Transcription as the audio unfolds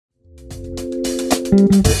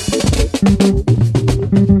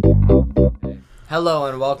Hello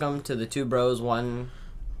and welcome to the Two Bros, One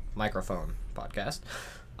Microphone podcast.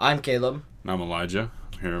 I'm Caleb. And I'm Elijah.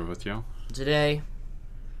 I'm here with you. Today,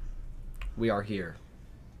 we are here.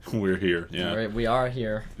 We're here, yeah. We are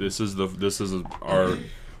here. This is our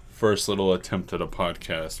first little attempt at a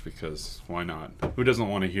podcast because why not? Who doesn't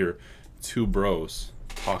want to hear two bros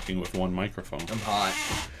talking with one microphone? I'm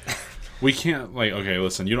hot. We can't okay.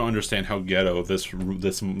 Listen, you don't understand how ghetto this room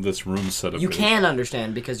setup is. You can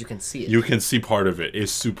understand because you can see it. You can see part of it.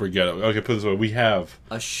 It's super ghetto. Okay, put it this way: we have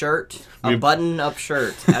a shirt, a button-up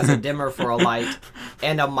shirt as a dimmer for a light,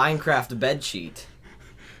 and a Minecraft bed sheet.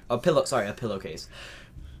 A pillowcase.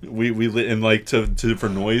 We lit in for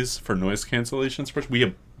noise cancellations. We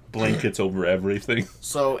have blankets over everything.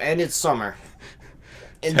 So, and it's summer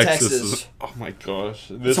in Texas. Oh my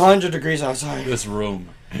gosh! It's 100 degrees outside. This room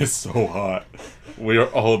is so hot. We are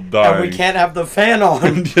all dying. And we can't have the fan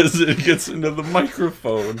on because it gets into the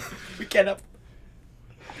microphone. We can't have.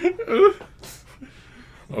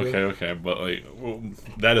 Okay, but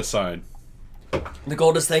that aside, the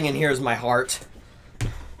coldest thing in here is my heart.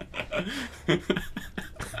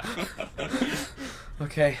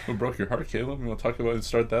 Okay. Who broke your heart, Caleb? You want to talk about and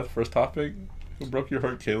start that first topic? Who broke your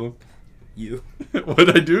heart, Caleb? You. What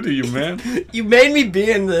did I do to you, man? You made me be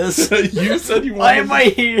in this. You said you wanted. Why am I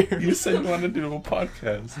here? You said you wanted to do a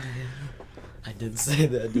podcast. I did say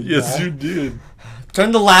that, didn't Yes, I? you did.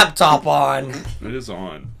 Turn the laptop on. It is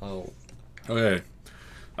on. Oh. Okay.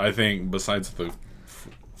 I think besides the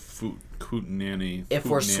coot nanny. If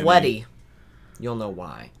we're sweaty, you'll know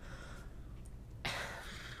why.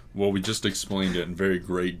 Well, we just explained it in very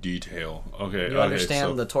great detail. Okay. You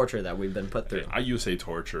understand the torture that we've been put through. You say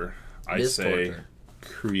torture. I say torture.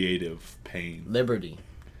 Creative pain. Liberty.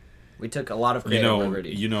 We took a lot of creative liberty.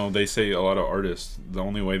 You know, they say a lot of artists, the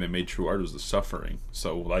only way they made true art was the suffering.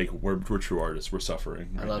 So, we're true artists. We're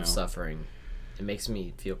suffering. I love suffering. It makes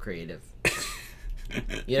me feel creative.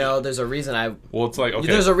 You know, there's a reason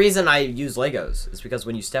There's a reason I use Legos. It's because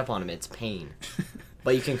when you step on them, it's pain.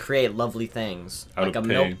 But you can create lovely things, like a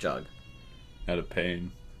milk jug. Out of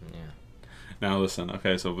pain. Yeah. Now listen,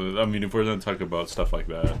 okay, so if we're gonna talk about stuff like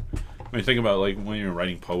that, think about when you're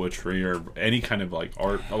writing poetry or any kind of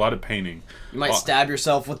art, a lot of painting. You might stab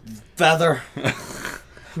yourself with feather.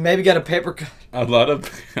 Maybe get a paper cut. A lot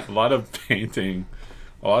of paintings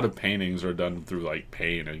are done through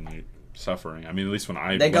pain and suffering. I mean, at least when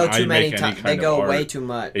I they go way too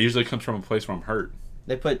much. It usually comes from a place where I'm hurt.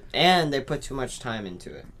 They put too much time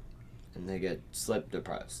into it, and they get sleep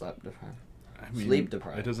deprived. Sleep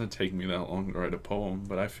deprived. It doesn't take me that long to write a poem,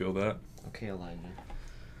 but I feel that. Okay, Elijah.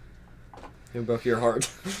 Who broke your heart?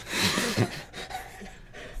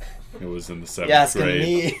 It was in the 7th grade. You're asking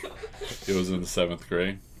me. It was in the 7th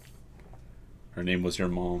grade. Her name was your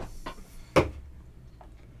mom.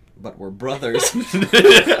 But we're brothers.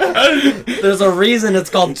 There's a reason it's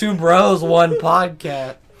called Two Bros, One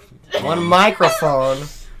Podcast. One microphone.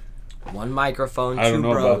 One microphone, I don't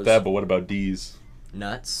know bros. about that, but what about D's?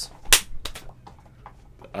 Nuts.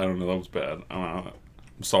 I don't know, that was bad. I'm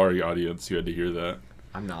sorry, audience, you had to hear that.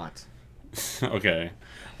 I'm not. Okay.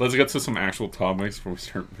 Let's get to some actual topics before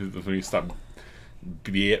we stop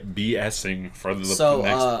BSing for the next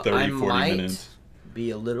 30, 40 minutes.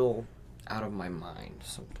 Be a little out of my mind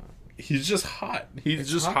sometimes. He's just hot. It's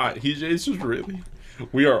just really...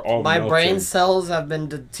 We are all My melting. brain cells have been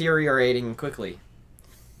deteriorating quickly.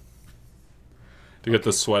 To get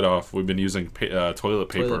the sweat off, we've been using toilet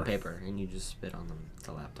paper. Toilet paper, and you just spit on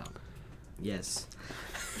the laptop. Yes.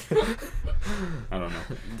 I don't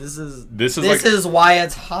know. This is why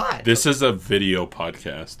it's hot. This is a video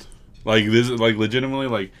podcast. This is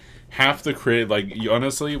legitimately half the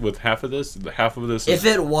honestly, with half of this if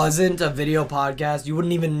it wasn't a video podcast, you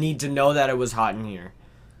wouldn't even need to know that it was hot in here.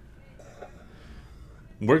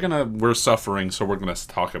 We're suffering, so we're gonna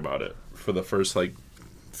talk about it for the first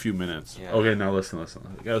few minutes. Yeah. Okay, now listen.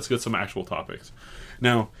 Let's get some actual topics.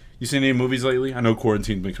 Now, you seen any movies lately? I know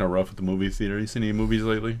quarantine's been kind of rough at the movie theater. You seen any movies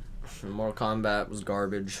lately? Mortal Kombat was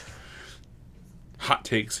garbage. Hot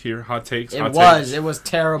takes here. Hot takes. It was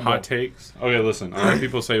terrible. Hot takes. Okay, listen. A lot of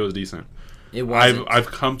people say it was decent. It wasn't.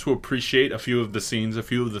 I've come to appreciate a few of the scenes, a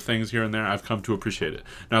few of the things here and there. I've come to appreciate it.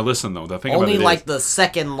 Now, listen though. The thing only about it the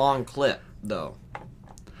second long clip though.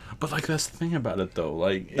 But that's the thing about it though.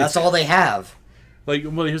 That's all they have.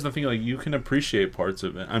 Here's the thing. You can appreciate parts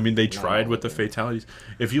of it. I mean, they tried with the fatalities.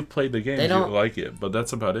 If you played the games, you like it. But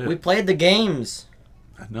that's about it. We played the games.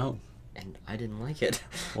 I know. And I didn't like it.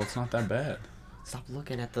 Well, it's not that bad. Stop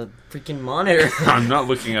looking at the freaking monitor. I'm not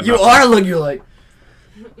looking at. You are looking. You're like.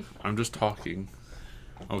 I'm just talking.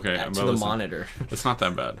 Okay, to the monitor. It's not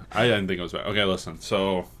that bad. I didn't think it was bad. Okay, listen.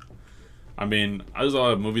 So, I mean, there's a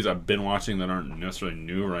lot of movies I've been watching that aren't necessarily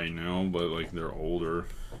new right now, but like they're older.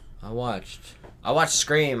 I watched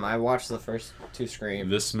Scream. I watched the first 2 Scream.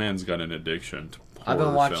 This man's got an addiction to horror I've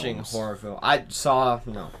been watching films. horror films. I saw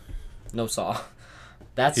no Saw.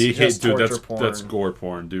 That's just torture porn. That's gore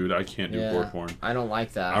porn, dude. I can't do gore porn. I don't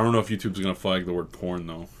like that. I don't know if YouTube's gonna flag the word porn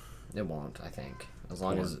though. It won't. I think as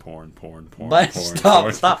long as porn. But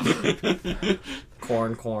porn, stop.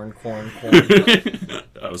 Corn.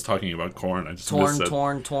 I was talking about corn. I just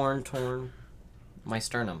torn. My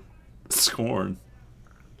sternum. Scorn.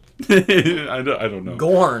 I don't know.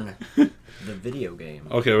 Gorn. The video game.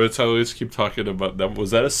 Okay, let's keep talking about that.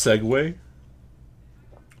 Was that a segue?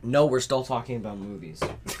 No, we're still talking about movies.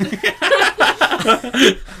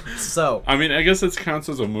 So, I mean, I guess it counts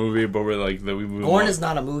as a movie, but we're like that. Gorn is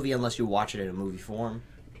not a movie unless you watch it in a movie form.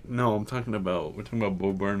 No, we're talking about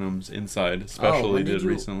Bo Burnham's Inside special he did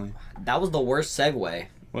recently. That was the worst segue.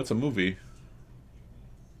 What's a movie?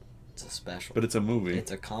 It's a special. But it's a movie.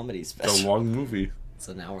 It's a comedy special. It's a long movie. It's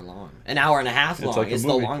an hour long. An hour and a half long. It's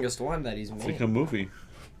the longest one that he's made. It's like a movie.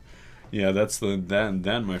 Yeah, that's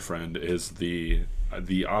then my friend is the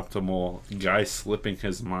optimal guy slipping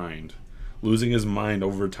his mind, losing his mind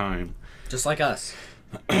over time. Just like us.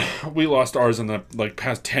 We lost ours in the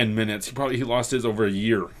past 10 minutes. He lost his over a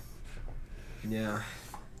year. Yeah.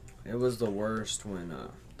 It was the worst when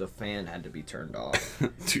the fan had to be turned off.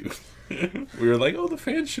 Dude. We were like, oh, the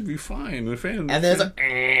fan should be fine. The fan. And there's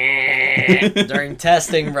during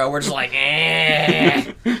testing, bro, we're just like,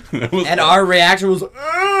 and our reaction was,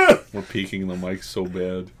 we're peeking the mic so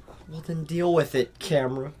bad. Well, then deal with it,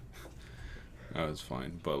 camera. That was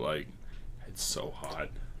fine, but it's so hot.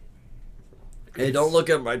 Hey, don't look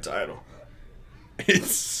at my title.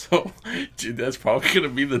 It's so, dude. That's probably gonna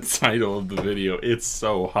be the title of the video. It's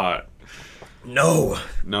so hot. No,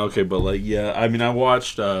 okay, but yeah. I mean, I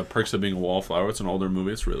watched Perks of Being a Wallflower. It's an older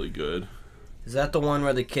movie. It's really good. Is that the one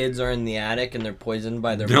where the kids are in the attic and they're poisoned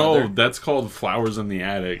by their mother? No, that's called Flowers in the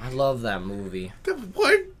Attic. I love that movie.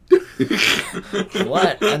 What?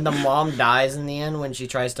 What? And the mom dies in the end when she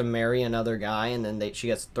tries to marry another guy, and then she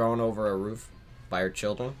gets thrown over a roof by her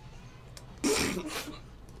children.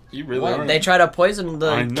 You really are? They try to poison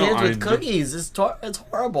the kids with cookies. It's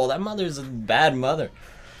horrible. That mother's a bad mother.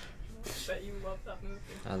 I bet you love that movie.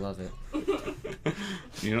 I love it.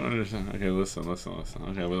 You don't understand. Okay, listen.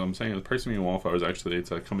 Okay, what I'm saying is Perks of Being a Wallflower is actually,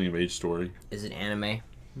 it's a coming of age story. Is it anime?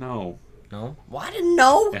 No. No? Well, I didn't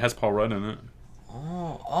know. It has Paul Rudd in it.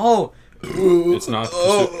 Oh. It's not.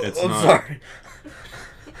 It's not. Sorry.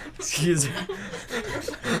 Excuse me.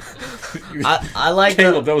 I like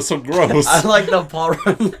Caleb. That was so gross. I like the Paul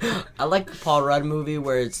Rudd. I like the Paul Rudd movie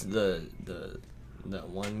where it's the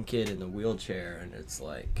one kid in the wheelchair and it's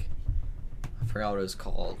like, I forgot what it was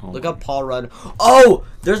called. Look up Paul Rudd. Oh,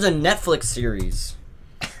 there's a Netflix series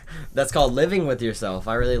that's called Living with Yourself.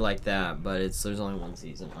 I really like that, but there's only one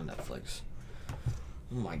season on Netflix.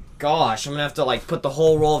 Oh my gosh, I'm gonna have to put the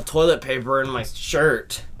whole roll of toilet paper in my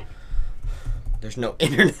shirt. There's no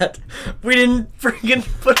internet. We didn't freaking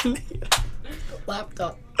put in the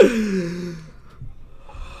laptop.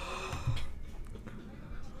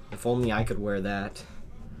 If only I could wear that.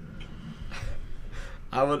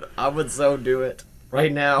 I would so do it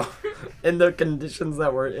right now. In the conditions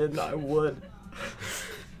that we're in, I would.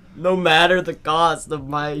 No matter the cost of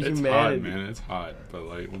my humanity. It's hot, man. It's hot, but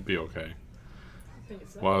we'll be okay.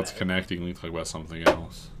 While it's connecting, we can talk about something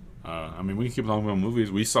else. I mean, we can keep talking about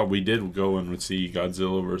movies. We did go and see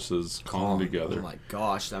Godzilla versus Kong together. Oh my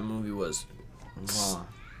gosh, that movie was...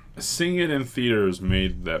 Seeing it in theaters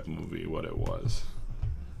made that movie what it was.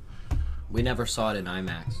 We never saw it in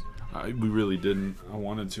IMAX. We really didn't. I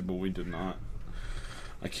wanted to, but we did not.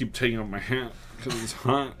 I keep taking off my hat because it's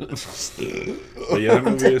hot. But yeah, that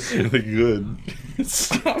movie is really good.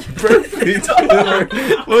 Stop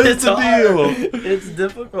burping. What is the deal? It's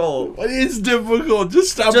difficult. What is difficult?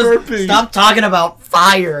 Just burping. Stop talking about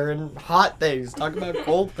fire and hot things. Talk about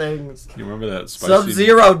cold things. You remember that spicy...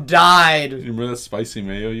 Sub-Zero died. You remember that spicy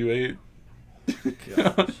mayo you ate?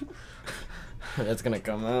 Gosh. That's gonna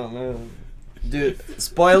come out, man. Dude,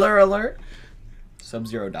 spoiler alert.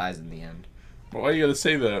 Sub-Zero dies in the end. Why you gotta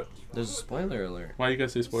say that? There's a spoiler alert. Why you gotta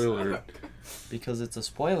say spoiler alert? Because it's a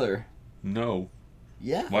spoiler. No.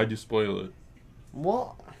 Yeah. Why'd you spoil it?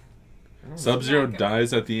 What? Sub-Zero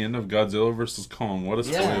dies at the end of Godzilla vs. Kong. What a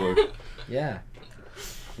spoiler. Yeah.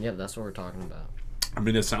 Yeah, that's what we're talking about. I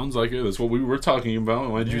mean, it sounds like it. That's what we were talking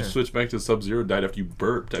about. Why did you switch back to Sub-Zero? Died after you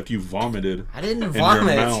burped, after you vomited. I didn't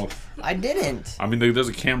vomit. In your mouth. I didn't. I mean, there's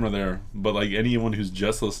a camera there, but like anyone who's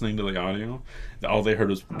just listening to the audio, all they heard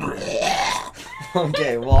was.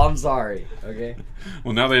 Okay, well, I'm sorry. Okay.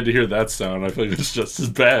 Well, now they had to hear that sound. I feel like it's just as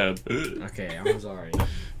bad. Okay, I'm sorry.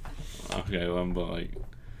 Okay, but like,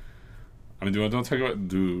 I mean, do you want to talk about? What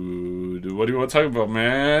do you want to talk about,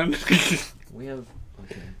 man? We have.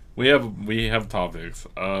 Okay. We have topics.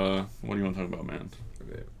 What do you want to talk about, man?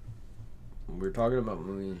 Okay. We're talking about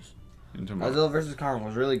movies. Godzilla vs. Kong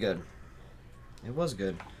was really good. It was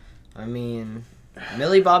good. I mean,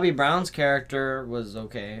 Millie Bobby Brown's character was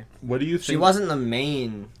okay. What do you think? She wasn't the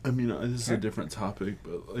main. I mean, this is a different topic,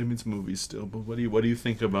 but I mean, it's movies still. But what do you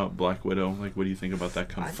think about Black Widow? Like, what do you think about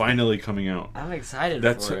that finally coming out? I'm excited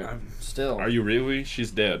for it. Still. Are you really?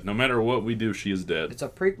 She's dead. No matter what we do, she is dead. It's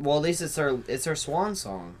a well, at least it's her swan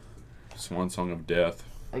song. Swan song of death.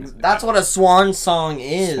 That's what a swan song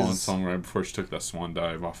is. Swan song right before she took that swan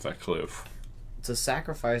dive off that cliff. To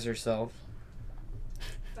sacrifice herself.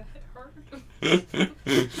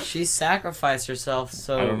 She sacrificed herself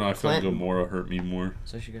so. I don't know. I feel like Gamora hurt me more.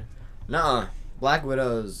 So she could. Nuh-uh. Black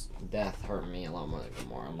Widow's death hurt me a lot more than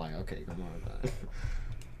Gamora. I'm like, okay, Gamora died.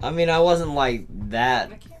 I mean, I wasn't like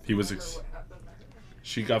that. He was.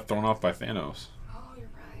 She got thrown off by Thanos.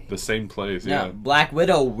 The same place, yeah. Black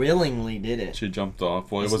Widow willingly did it. She jumped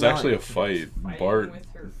off. Well, it was actually a fight. Bart.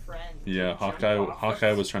 Yeah,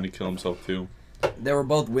 Hawkeye was trying to kill himself too. They were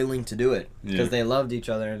both willing to do it because they loved each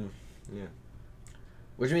other, and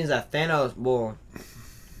which means that Thanos. Well,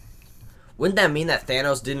 wouldn't that mean that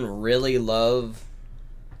Thanos didn't really love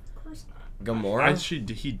Gamora?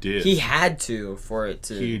 He did. He had to for it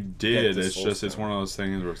to. He did. It's just it's one of those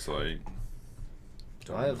things where it's like.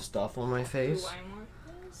 Do I have stuff on my face?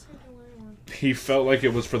 He felt like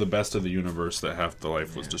it was for the best of the universe that half the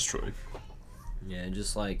life was destroyed. Yeah,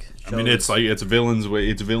 just like. I mean, it's like it's villains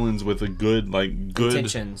with a good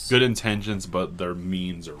intentions, but their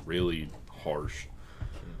means are really harsh.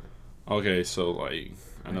 Okay, so like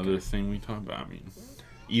another thing we talked about. I mean,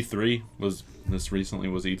 E3 was recently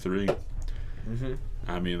was E3. Mhm.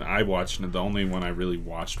 I mean, I watched the only one I really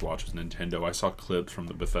watched was Nintendo. I saw clips from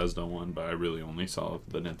the Bethesda one, but I really only saw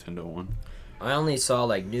the Nintendo one. I only saw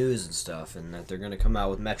like news and stuff, and that they're gonna come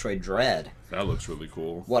out with Metroid Dread. That looks really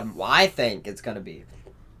cool. What I think it's gonna be,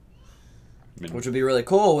 which would be really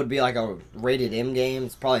cool, would be like a rated M game.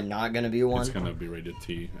 It's probably not gonna be one. It's gonna be rated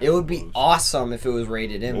T. It would be awesome if it was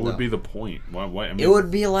rated M. What would be the point? Why? I mean, it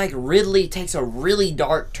would be like Ridley takes a really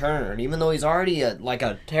dark turn, even though he's already a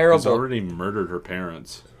terrible. He's already murdered her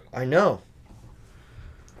parents. I know.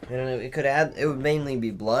 And it could add. It would mainly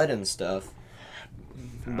be blood and stuff.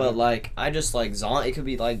 But like, I just like it could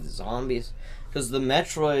be like zombies, because the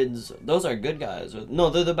Metroids, those are good guys.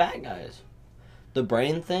 No, they're the bad guys. The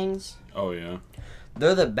brain things. Oh yeah.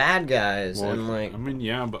 They're the bad guys, well, and like. I mean,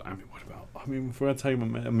 yeah, but I mean, what about? I mean, if we're gonna tell you,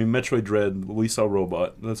 Metroid Dread, we saw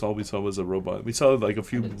robot. That's all we saw was a robot. We saw like a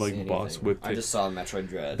few like boss whip. I just saw Metroid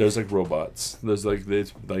Dread. There's like robots. There's like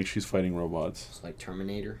she's fighting robots. It's like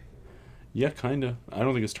Terminator. Yeah, kinda. I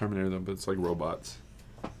don't think it's Terminator though, but it's like robots.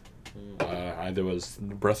 There was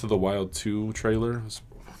Breath of the Wild 2 trailer.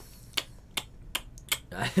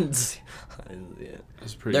 I didn't see it.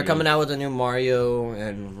 They're good. Coming out with a new Mario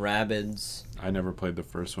and Rabbids. I never played the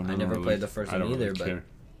first one. I never played the first one either, but care.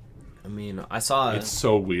 I mean, I saw it. It's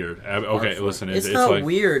so weird. Okay, listen. It's not like,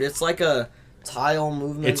 weird. It's like a tile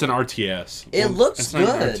movement. It's an RTS. It looks good.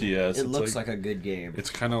 Not an RTS. It looks like a good game. It's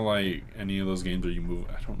kind of like any of those games where you move.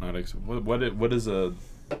 I don't know what is a.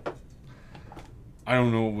 I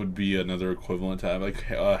don't know what would be another equivalent to that. Like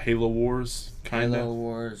Halo Wars, kind of. Halo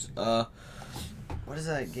Wars. What is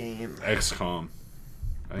that game? XCOM.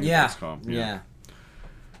 Yeah. XCOM. Yeah.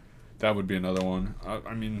 That would be another one.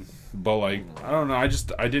 I mean, but like, I don't know.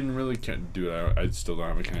 I didn't really do it. I still don't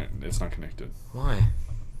have a connect. It's not connected. Why?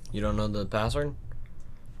 You don't know the password?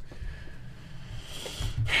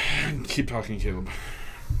 Keep talking, Caleb.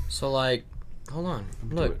 So like, hold on.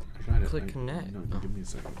 Look. I got it. Click connect. No, give me a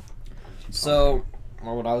second. So,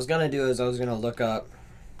 what I was gonna do is I was gonna look up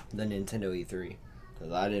the Nintendo E3,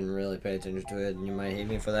 because I didn't really pay attention to it, and you might hate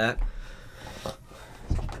me for that.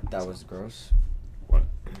 That was gross. What?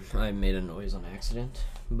 I made a noise on accident.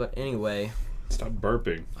 But anyway. Stop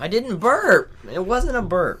burping. I didn't burp. It wasn't a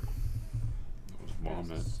burp. It was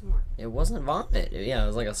vomit. It wasn't vomit. Yeah, it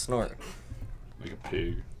was like a snort. Like a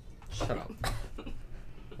pig. Shut up.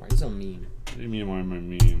 Why are you so mean? What do you mean, why am I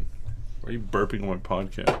mean? Why are you burping on my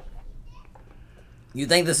podcast? You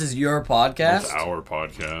think this is your podcast? It's our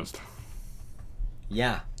podcast.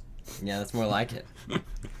 Yeah. Yeah, that's more like it.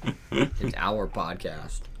 It's our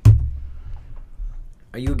podcast.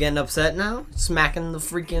 Are you getting upset now? Smacking the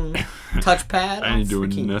freaking touchpad? I ain't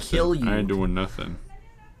doing nothing. Kill you. I ain't doing nothing.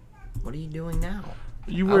 What are you doing now?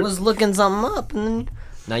 I was looking something up, and then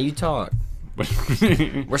now you talk.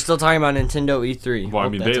 We're still talking about Nintendo E3. Well, I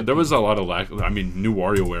mean, there was a lot of new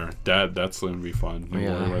WarioWare. That's gonna be fun. I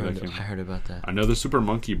heard about that. Another Super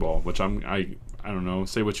Monkey Ball, which I don't know.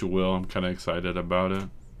 Say what you will, I'm kind of excited about it.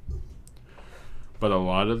 But a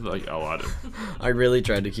lot of. I really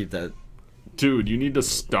tried to keep that. Dude, you need to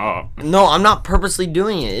stop. No, I'm not purposely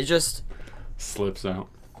doing it. It just slips out.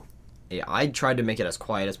 Yeah, I tried to make it as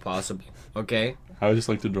quiet as possible. Okay. I would just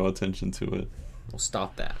like to draw attention to it. Well,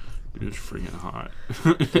 stop that. You're just freaking hot.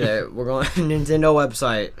 Okay, we're going to Nintendo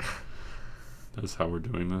website. That's how we're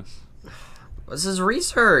doing this. This is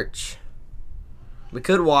research. We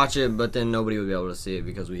could watch it, but then nobody would be able to see it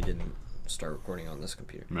because we didn't start recording on this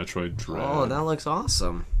computer. Metroid Dread. Oh, that looks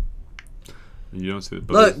awesome. You don't see it.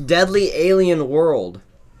 Look, Deadly Alien World.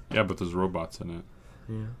 Yeah, but there's robots in it.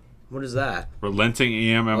 Yeah. What is that? Relenting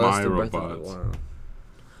EMMI robots.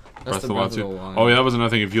 Breath of the Wild. Oh, yeah, that was another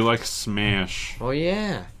thing. If you like Smash. Oh,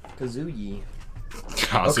 yeah. Kazuya.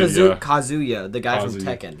 Kazuya. The guy from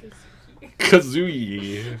Tekken.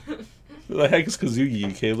 Kazuya. Who the heck is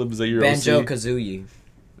Kazuya, Caleb? Is that your Banjo Kazooie.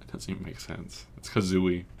 That doesn't even make sense. It's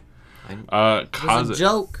Kazooie. It's a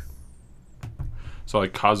joke. So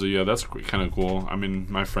like Kazuya, that's kind of cool. I mean,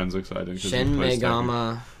 my friend's excited. Shin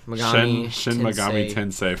Megami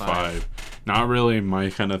Tensei 5. Not really my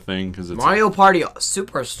kind of thing because it's Mario Party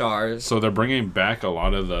Superstars. So they're bringing back a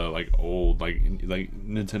lot of the like old like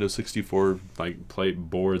Nintendo 64 like play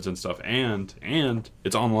boards and stuff, and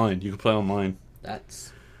it's online. You can play online.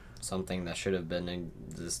 That's something that should have been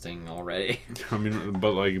existing already. I mean,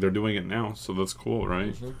 but like they're doing it now, so that's cool,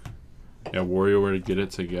 right? Mm-hmm. Yeah, WarioWare to get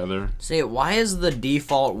it together. See, why is the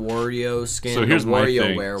default Wario skin? So here's my thing.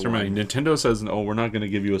 Nintendo says, "Oh, we're not going to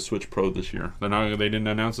give you a Switch Pro this year." They didn't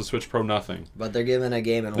announce a Switch Pro, nothing. But they're giving a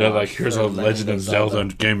Game & Watch. They're like, "Here's a Legend of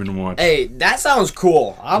Zelda Game & Watch." Hey, that sounds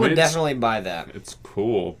cool. I would definitely buy that. It's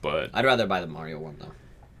cool, but I'd rather buy the Mario one though.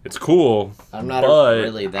 It's cool. I'm not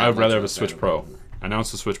really that. I'd rather have a Switch Pro.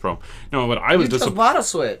 Announce the Switch Pro. No, but I was just bought a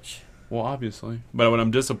Switch. Well, obviously, but what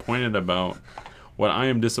I'm disappointed about. What I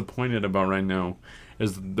am disappointed about right now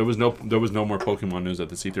is there was no more Pokemon news at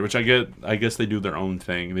the C3, which I guess they do their own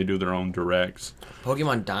thing. They do their own directs.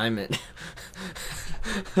 Pokemon Diamond.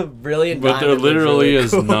 Brilliant. But there literally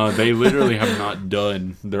is not. They literally have not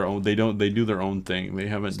done their own. They do their own thing. They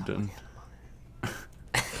haven't done.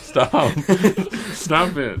 Stop.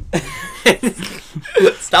 Stop it.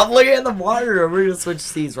 Stop looking at the monitor. We're gonna switch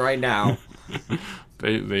seats right now.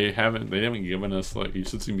 They haven't given us like you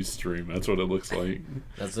should see me stream. That's what it looks like.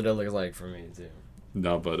 That's what it looks like for me too.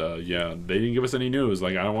 No, but yeah, they didn't give us any news.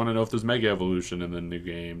 Like I want to know if there's Mega Evolution in the new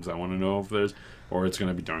games. I want to know if there's or it's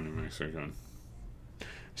gonna be Dynamax again. I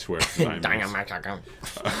swear it's Dynamax again.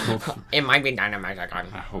 It might be Dynamax again.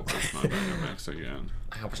 I hope it's not Dynamax again.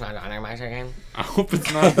 I hope it's not Dynamax again. I hope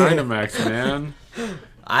it's not Dynamax, man.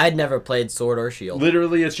 I'd never played Sword or Shield.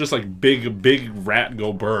 Literally, it's just like big rat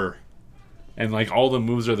go burr. And, like, all the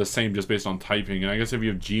moves are the same just based on typing. And I guess if you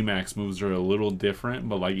have G-Max moves are a little different.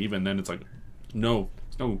 But, like, even then, it's like, no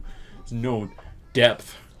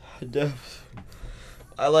depth. Depth.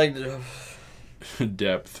 I like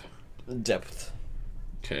depth. Depth.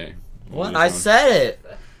 Okay. What? I said it.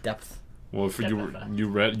 Depth. Well, if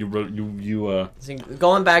See,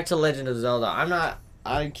 going back to Legend of Zelda,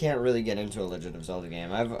 I can't really get into a Legend of Zelda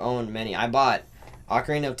game. I've owned many. I bought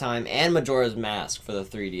Ocarina of Time and Majora's Mask for the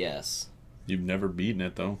 3DS. You've never beaten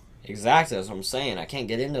it, though. Exactly, that's what I'm saying. I can't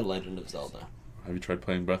get into Legend of Zelda. Have you tried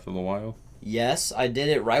playing Breath of the Wild? Yes, I did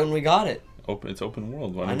it right when we got it. It's open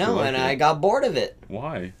world. I know, and I got bored of it.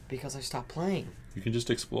 Why? Because I stopped playing. You can just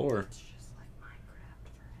explore. It's just like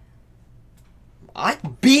Minecraft.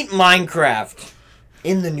 I beat Minecraft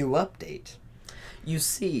in the new update. You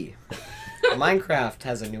see, Minecraft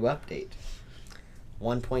has a new update.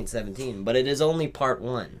 1.17, but it is only part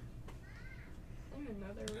 1.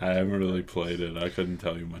 I haven't really played it. I couldn't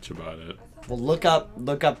tell you much about it. Well, look up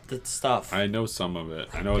the stuff. I know some of it.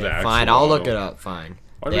 I know the actual. Fine, I'll look it up. Fine.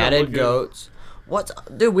 They added goats. What?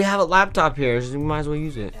 Dude, we have a laptop here. So we might as well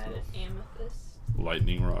use it. Added amethyst.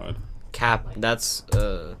 Lightning rod. That's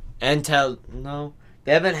no.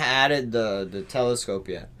 They haven't added the telescope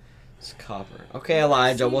yet. It's copper. Okay,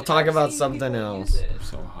 Elijah, we'll talk about something else. I'm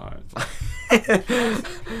so hot.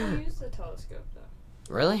 People use the telescope though.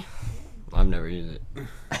 Really? I've never used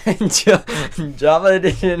it. Java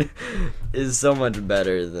Edition is so much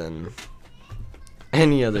better than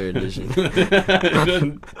Any other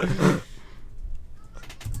edition.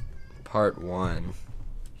 Part 1.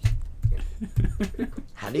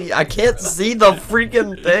 How do you... I can't see the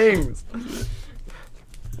freaking things.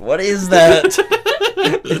 What is that?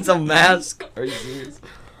 It's a mask. Are you serious?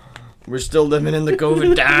 We're still living in the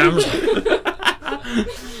COVID times.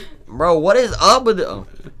 Bro, what is up with it? Oh.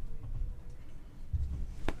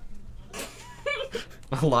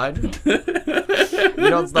 Elijah? You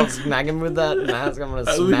don't stop smacking me with that mask, I'm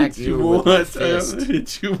gonna smack you with a fist. I'll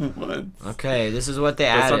hit you once. Okay, this is what they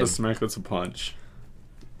added. That's not a smack, that's a punch.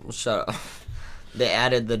 Well, shut up. They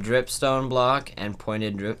added the dripstone block and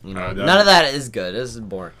pointed drip. You know, none of that is good. This is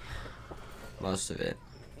boring. Most of it.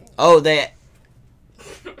 Oh, they...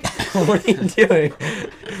 What are you doing?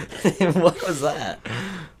 What was that?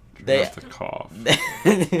 They have to cough.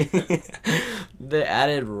 They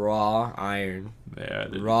added raw iron. They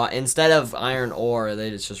added raw instead of iron ore.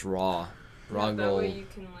 It's just raw gold. That way you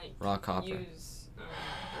can raw copper use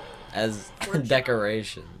as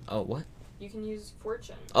decoration. Oh, what? You can use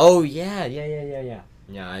fortune. Oh yeah. Yeah,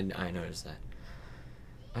 I noticed that.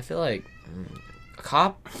 I feel like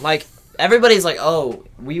everybody's like, oh,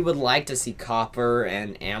 we would like to see copper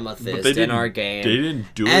and amethyst in our game. They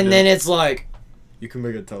didn't do it. And then it's like, you can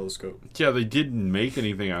make a telescope. Yeah, they didn't make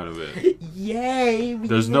anything out of it. Yay!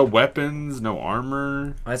 There's no weapons, no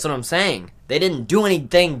armor. That's what I'm saying. They didn't do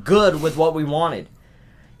anything good with what we wanted.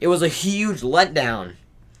 It was a huge letdown.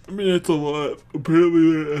 I mean, it's a lot.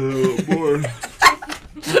 Apparently, more.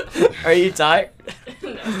 Are you tired?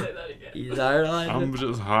 No, say that again. You tired, Elijah? I'm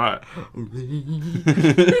just hot.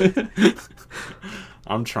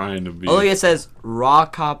 I'm trying to be. Oh, look, it says raw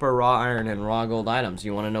copper, raw iron, and raw gold items.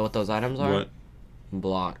 You want to know what those items are? What?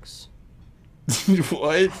 Blocks.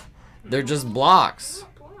 What? They're just blocks.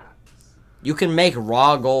 You can make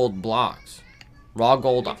raw gold blocks. Raw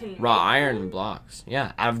gold, raw iron blocks.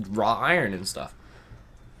 Yeah, out of raw iron and stuff.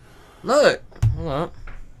 Look. Hold on.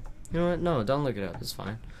 You know what? No, don't look it up. It's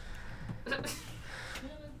fine.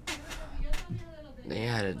 They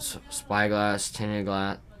added spyglass, tinted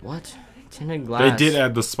glass. What? Tinted glass. They did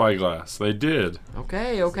add the spyglass. They did.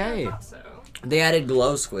 Okay. They added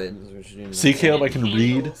glow squids. Which you see, Caleb, I can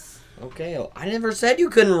read. Okay, I never said you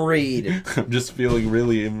couldn't read. I'm just feeling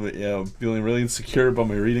really insecure about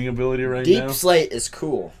my reading ability now. Deep slate is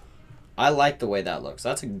cool. I like the way that looks.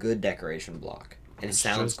 That's a good decoration block. And it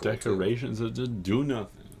sounds just cool decorations too. that just do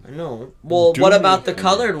nothing. I know. Well, what about the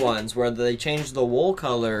colored ones where they changed the wool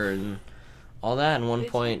color and all that in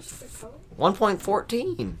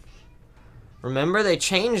 1.14? Remember, they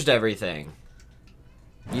changed everything.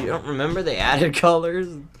 You don't remember they added colors?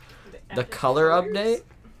 The color update?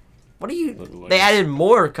 What do you... They added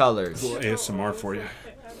more colors. A little ASMR for you.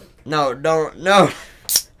 No, don't... No.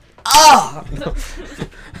 Ah!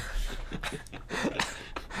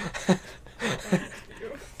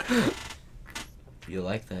 You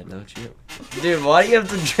like that, don't you? Dude, why do you have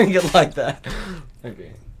to drink it like that?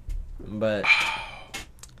 Okay. But...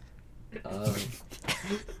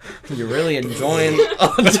 you're really enjoying...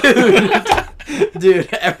 Oh, dude! Dude,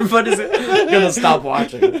 everybody's gonna stop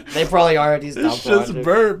watching. They probably already stopped watching. It's just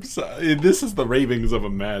burps. This is the ravings of a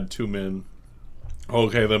mad two men.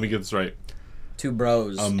 Okay, let me get this right. Two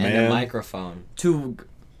bros and a microphone. Two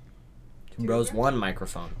bros, one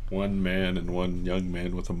microphone. One man and one young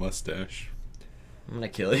man with a mustache. I'm gonna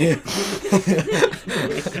kill you.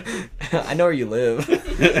 I know where you live.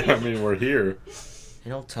 I mean, we're here.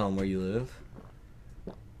 You don't tell them where you live.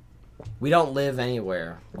 We don't live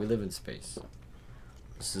anywhere. We live in space.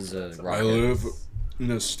 This is a rocket. I live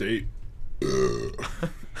in a state. Dude!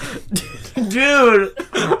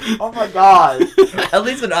 Oh my god. At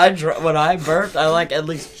least when I burped, I at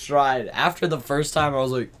least tried. After the first time, I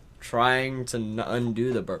was like trying to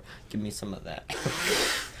undo the burp. Give me some of that.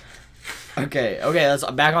 Okay, let's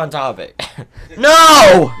back on topic.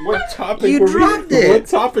 No! What topic? You dropped it. What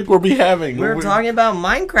topic were we having? We were talking about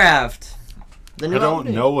Minecraft. I don't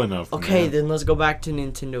know enough. Okay, then let's go back to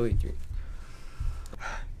Nintendo E3.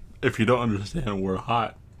 If you don't understand, we're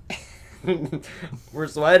hot. We're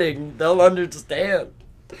sweating. They'll understand.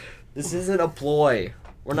 This isn't a ploy.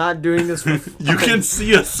 We're not doing this for fun. You can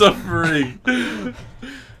see us suffering. I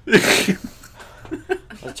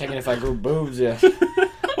was checking if I grew boobs yet.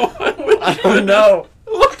 I don't know.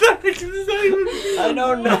 What the heck is that? I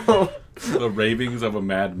don't know. The ravings of a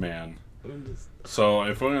madman. So,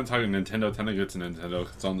 if we're going to talk Nintendo, Nintendo gets a Nintendo.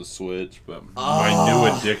 It's on the Switch, but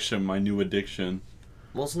my new addiction.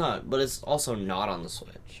 Well, it's not, but it's also not on the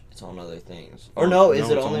Switch. It's on other things. Or no, is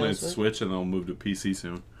it only on the Switch? And they'll move to PC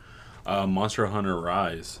soon. Monster Hunter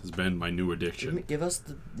Rise has been my new addiction. Give us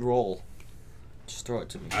the roll. Just throw it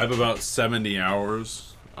to me. I have about 70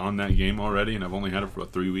 hours on that game already, and I've only had it for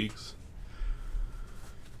about 3 weeks.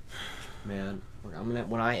 Man,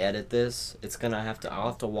 when I edit this, I'll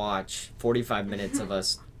have to watch 45 minutes of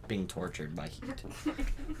us being tortured by heat.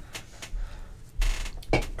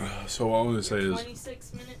 So all I'm gonna say is,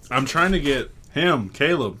 26 minutes. I'm trying to get him,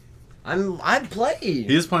 Caleb. I play.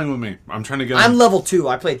 He's playing with me. I'm trying to get. I'm level 2.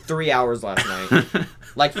 I played 3 hours last night,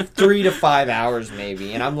 like 3 to 5 hours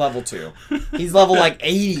maybe, and I'm level 2. He's level like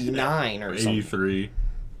 89 or 83.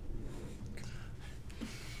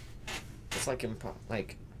 something. It's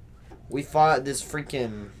like we fought this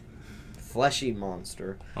freaking fleshy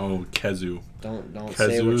monster. Oh, Kezu. Don't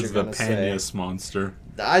say what you're gonna say. Kezu's the Panias monster.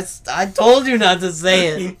 I told you not to say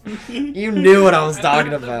it. You knew what I was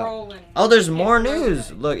talking about. Oh, there's more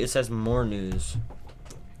news. Look, it says more news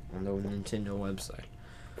on the Nintendo website.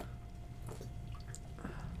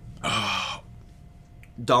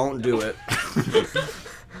 Don't do it.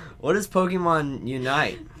 What is Pokemon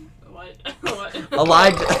Unite? What?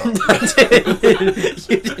 Elijah,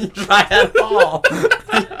 you didn't try at all.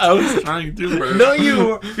 I was trying to, bro. No,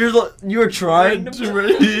 you were trying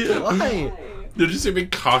to. Why? Did you see me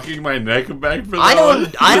cocking my neck back for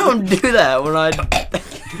that? I don't do that when I.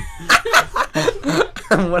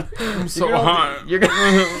 I'm so hot. You're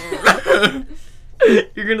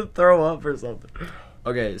gonna throw up or something.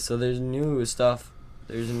 Okay, so there's new stuff.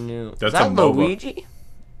 There's a new. That's is that a MOBA. Luigi?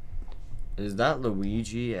 Is that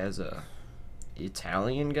Luigi as a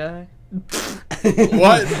Italian guy?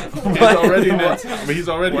 What? He's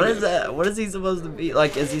already. What is that? What is he supposed to be?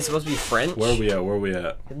 Like, is he supposed to be French? Where are we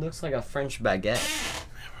at? It looks like a French baguette.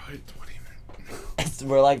 We're like 20 minutes.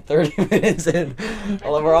 We're like 30 minutes in.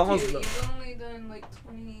 We're almost. You've only done like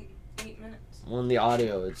 28 minutes. On the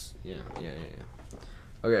audio, it's yeah.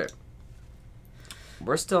 Okay.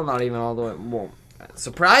 We're still not even all the way. Well,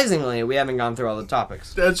 surprisingly, we haven't gone through all the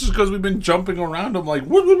topics. That's just because we've been jumping around them like.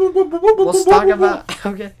 Let's talk about.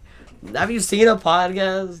 Okay. Have you seen a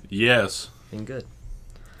podcast? Yes. Been good.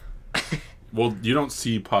 Well, you don't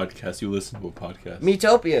see podcasts. You listen to a podcast.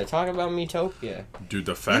 Metopia. Talk about Metopia. Dude,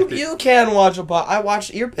 the fact that you can watch a pod. I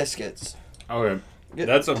watched Ear Biscuits. Okay.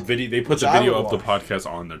 That's a video. They put the video of the podcast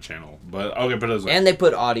on their channel. But okay, but it was like, and they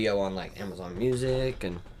put audio on like Amazon Music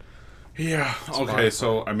and. Yeah. Okay.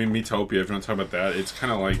 So I mean, Metopia. If you want to talk about that, it's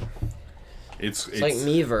kind of like. It's like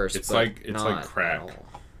Miiverse. It's like crack.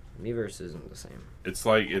 Miiverse isn't the same. It's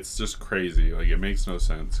just crazy. Like, it makes no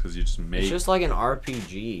sense because you just make. It's just like an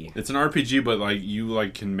RPG. It's an RPG, but like you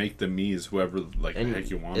like can make the Miis whoever like the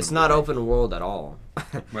heck you want. It's not open world at all.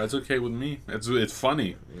 That's okay with me. It's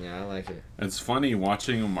funny. Yeah, I like it. It's funny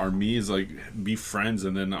watching our Miis like be friends,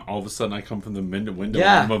 and then all of a sudden I come from the window.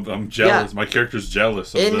 Yeah. I'm jealous. Yeah. My character's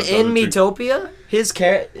jealous. In Metopia, his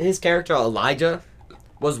character Elijah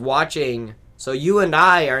was watching. So you and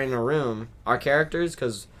I are in a room. Our characters,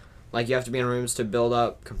 because. Like, you have to be in rooms to build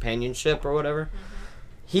up companionship or whatever. Mm-hmm.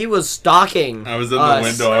 He was stalking I was in the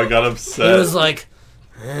window. I got upset. He was like...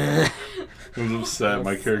 He was upset.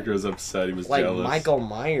 My character was upset. He was like jealous. Like Michael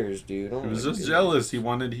Myers, dude. He was just jealous. He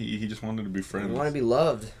just wanted to be friends. He wanted to be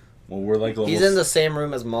loved. Well, we're like level... He's in the same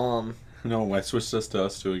room as Mom. No, I switched us to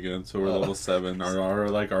us two again, so we're level 7.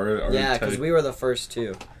 Yeah, because we were the first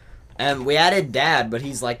two. And we added Dad, but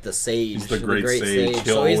he's like the sage. He's the great sage.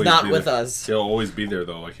 So he's not with us. He'll always be there,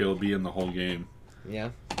 though. Like, he'll be in the whole game. Yeah.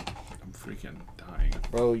 I'm freaking dying.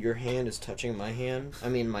 Bro, your hand is touching my hand. I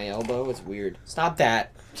mean, my elbow. It's weird. Stop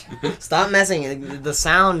that. Stop messing. The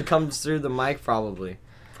sound comes through the mic, probably.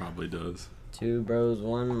 Probably does. 2 bros,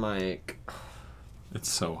 1 mic. It's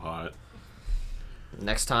so hot.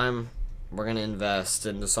 Next time, we're going to invest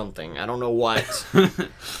into something. I don't know what.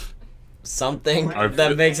 Something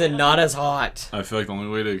that makes it not as hot. I feel like the only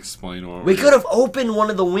way to explain what we could have opened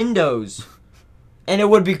one of the windows, and it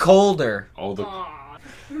would be colder.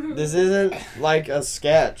 This isn't like a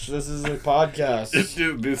sketch. This is a podcast.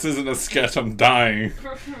 Dude, this isn't a sketch. I'm dying.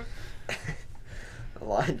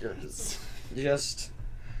 Elijah, just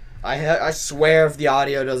I swear if the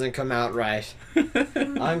audio doesn't come out right,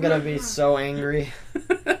 I'm gonna be so angry.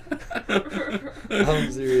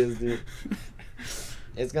 I'm serious, dude.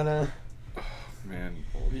 It's gonna. Man,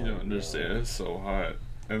 you don't understand. It's so hot.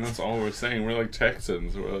 And that's all we're saying. We're like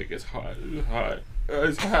Texans. We're like, it's hot. It's hot.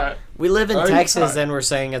 It's hot. We live in Texas and we're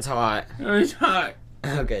saying it's hot. It's hot.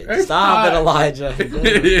 Okay, it's stop hot. it, Elijah.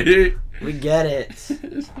 We get it.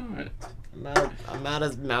 It's hot. I'm out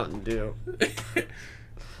of Mountain Dew.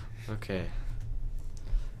 Okay.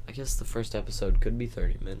 I guess the first episode could be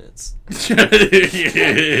 30 minutes. It's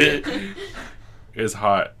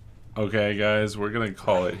hot. Okay, guys, we're gonna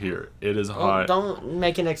call it here. It is hot. Don't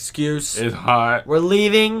make an excuse. It's hot. We're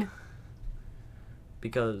leaving.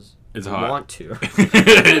 because it's I hot. want to.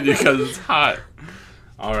 Because it's hot.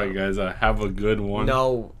 All right, guys. Have a good one.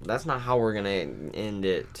 No, that's not how we're gonna end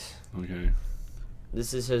it. Okay.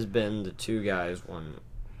 This has been the Two Guys One.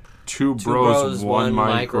 Two bros, one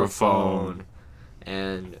microphone.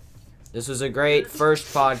 And this was a great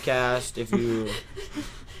first podcast. If you,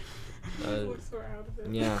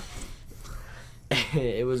 yeah,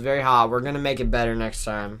 it was very hot. We're gonna make it better next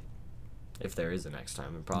time. If there is a next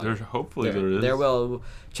time, hopefully there is. There will.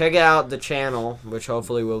 Check out the channel, which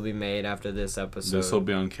hopefully will be made after this episode. This will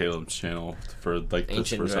be on Caleb's channel for like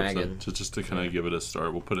Ancient this first Dragon. episode, just to kind of give it a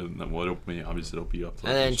start. We'll put it in. Obviously it'll be up.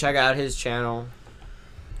 And then check out his channel.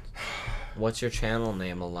 What's your channel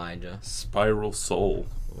name, Elijah? Spiral Soul.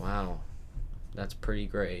 Wow, that's pretty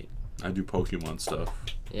great. I do Pokemon stuff.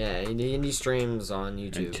 Yeah, he streams on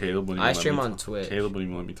YouTube. And Caleb, I stream on Twitch. Caleb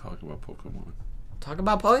wouldn't even let me talk about Pokemon. Talk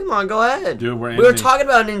about Pokemon. Go ahead. Dude, we were talking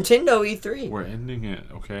about Nintendo E3. We're ending it,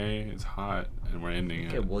 okay? It's hot, and we're ending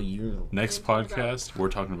it. Okay, well, next podcast, we're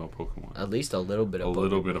talking about Pokemon. At least a little bit of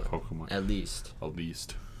Pokemon. At least. At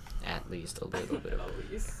least a little bit of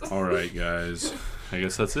Pokemon. All right, guys. I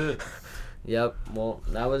guess that's it. Yep. Well,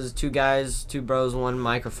 that was Two Guys, Two Bros, One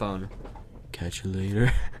Microphone. Catch you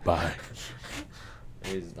later. Bye.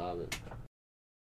 Stop it.